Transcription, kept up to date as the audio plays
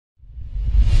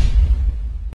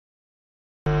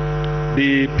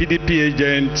the PDP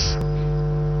agents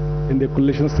in the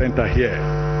collation center here.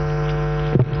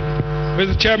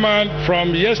 Mr. Chairman,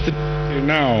 from yesterday till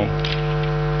now,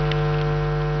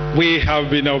 we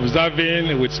have been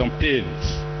observing with some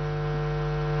pains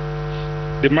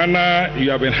the manner you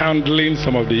have been handling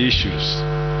some of the issues.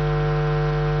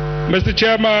 Mr.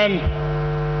 Chairman,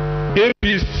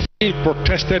 APC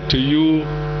protested to you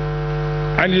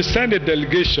and you sent a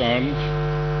delegation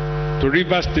to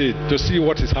Rivers State to see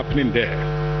what is happening there.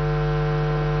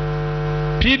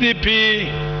 PDP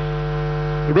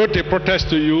wrote a protest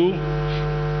to you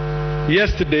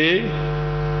yesterday,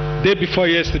 day before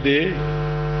yesterday,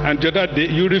 and the other day.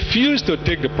 You refused to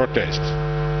take the protest.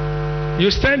 You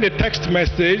sent a text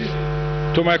message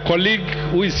to my colleague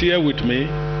who is here with me,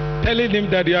 telling him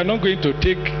that you are not going to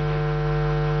take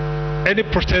any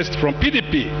protest from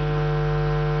PDP.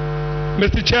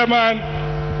 Mr. Chairman,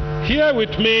 here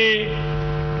with me,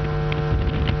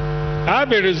 I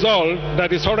have a result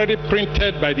that is already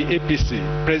printed by the APC,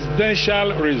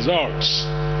 presidential results,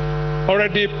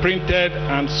 already printed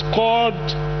and scored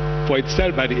for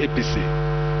itself by the APC.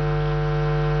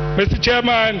 Mr.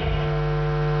 Chairman,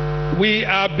 we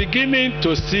are beginning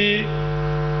to see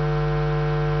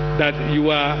that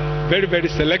you are very, very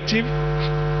selective.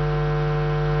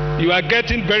 You are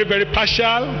getting very, very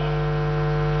partial.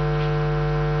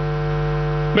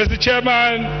 Mr.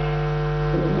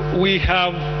 Chairman, we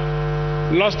have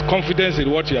lost confidence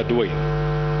in what you are doing.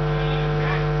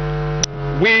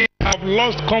 We have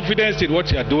lost confidence in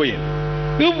what you are doing.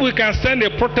 If we can send a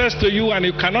protest to you and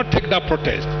you cannot take that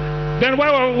protest, then why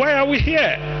are we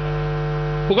here?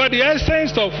 Because the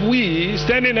essence of we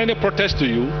sending any protest to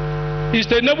you is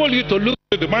to enable you to look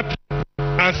at the matter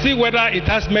and see whether it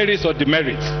has merits or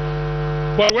demerits.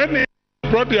 But when they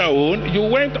brought their own, you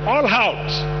went all out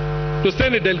to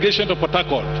send a delegation to Port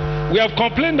Harcourt. We have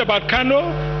complained about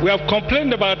Kano, we have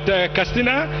complained about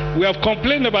Katsina, we have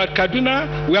complained about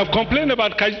Kaduna, we have complained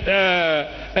about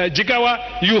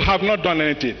Jigawa. You have not done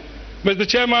anything. Mr.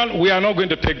 Chairman, we are not going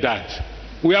to take that.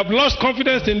 We have lost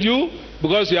confidence in you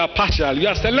because you are partial. You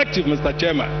are selective, Mr.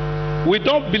 Chairman. We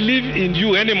don't believe in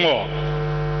you anymore.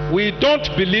 We don't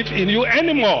believe in you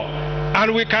anymore.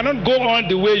 And we cannot go on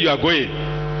the way you are going.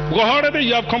 Because already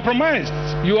you have compromised.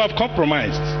 You have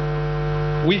compromised.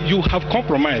 You have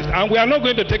compromised. And we are not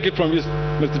going to take it from you,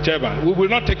 Mr. Chairman. We will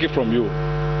not take it from you.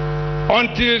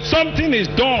 Until something is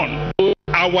done to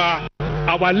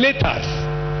our letters,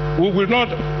 we will not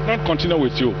continue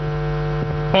with you.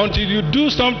 Until you do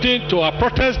something to our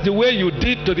protest the way you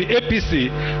did to the APC,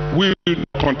 we will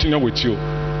not continue with you.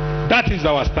 That is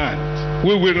our stand.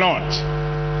 We will not.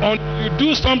 Until you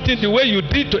do something the way you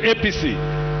did to APC,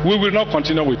 we will not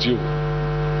continue with you.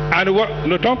 And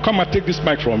no, don't come and take this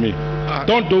mic from me.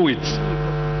 Don't do it.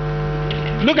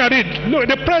 Look at it. Look,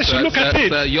 the press, look at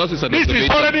it. Yours is this is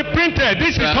already printed.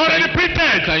 This is already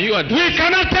printed. Can you address? We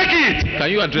cannot take it. Can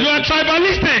you address? You are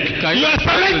tribalistic. You are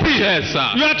selective.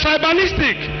 You are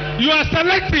tribalistic. You are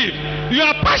selective. You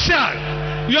are partial.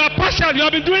 You are partial. You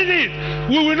have been doing it.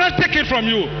 We will not take it from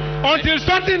you. Until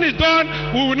something is done,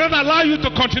 we will not allow you to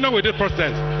continue with the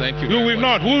process. Thank you. We will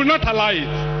not. We will not allow it.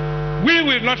 We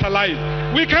will not allow it.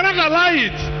 We cannot allow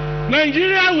it.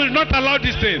 Nigeria will not allow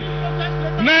this thing.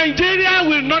 Nigeria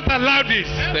will not allow this.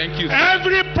 Thank you, sir.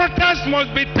 Every protest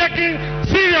must be taken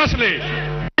seriously.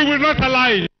 We will not allow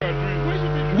it.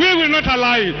 We will not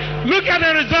allow it. Look at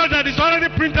the result that is already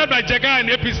printed by Jega and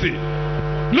APC.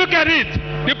 Look at it.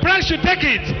 The press should take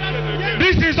it.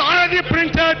 This is already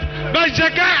printed by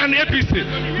Jega and APC.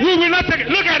 We will not take it.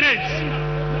 Look at it.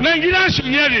 Nigeria should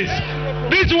hear this.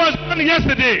 This was done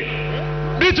yesterday.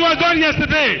 This was done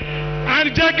yesterday.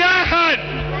 And Jega had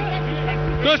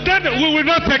to stand. We will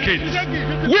not take it.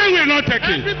 We will not take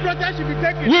it.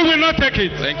 We will not take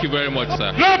it. Thank you very much,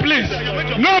 sir. No, please.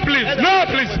 No, please. No,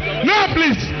 please. No,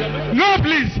 please. No,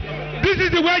 please. This is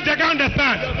the way Jega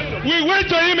understands. We went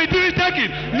to him, he didn't take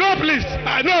it. No, please.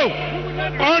 No.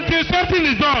 Until something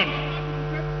is done.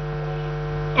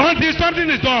 Until something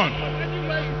is done.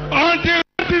 Until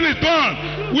something is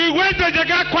done. We went to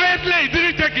Jega quietly, he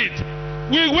didn't take it.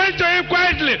 We went to him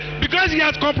quietly because he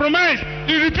has compromised.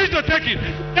 He refused to take it.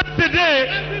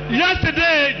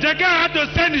 Yesterday, Jega had to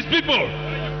send his people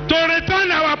to return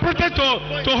our protest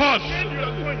to us.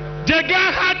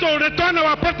 Jega had to return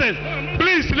our protest.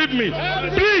 Please leave me.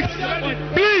 Please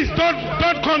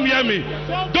don't come near me.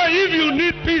 If you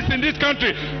need peace in this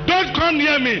country, don't come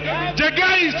near me.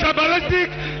 Jega is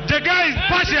tribalistic. Jega is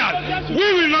partial. We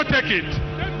will not take it.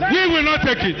 We will not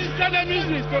take it.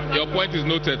 Your point is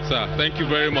noted, sir. Thank you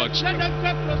very much. Let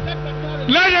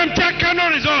them check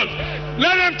Kano results.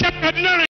 Let them check Kaduna results.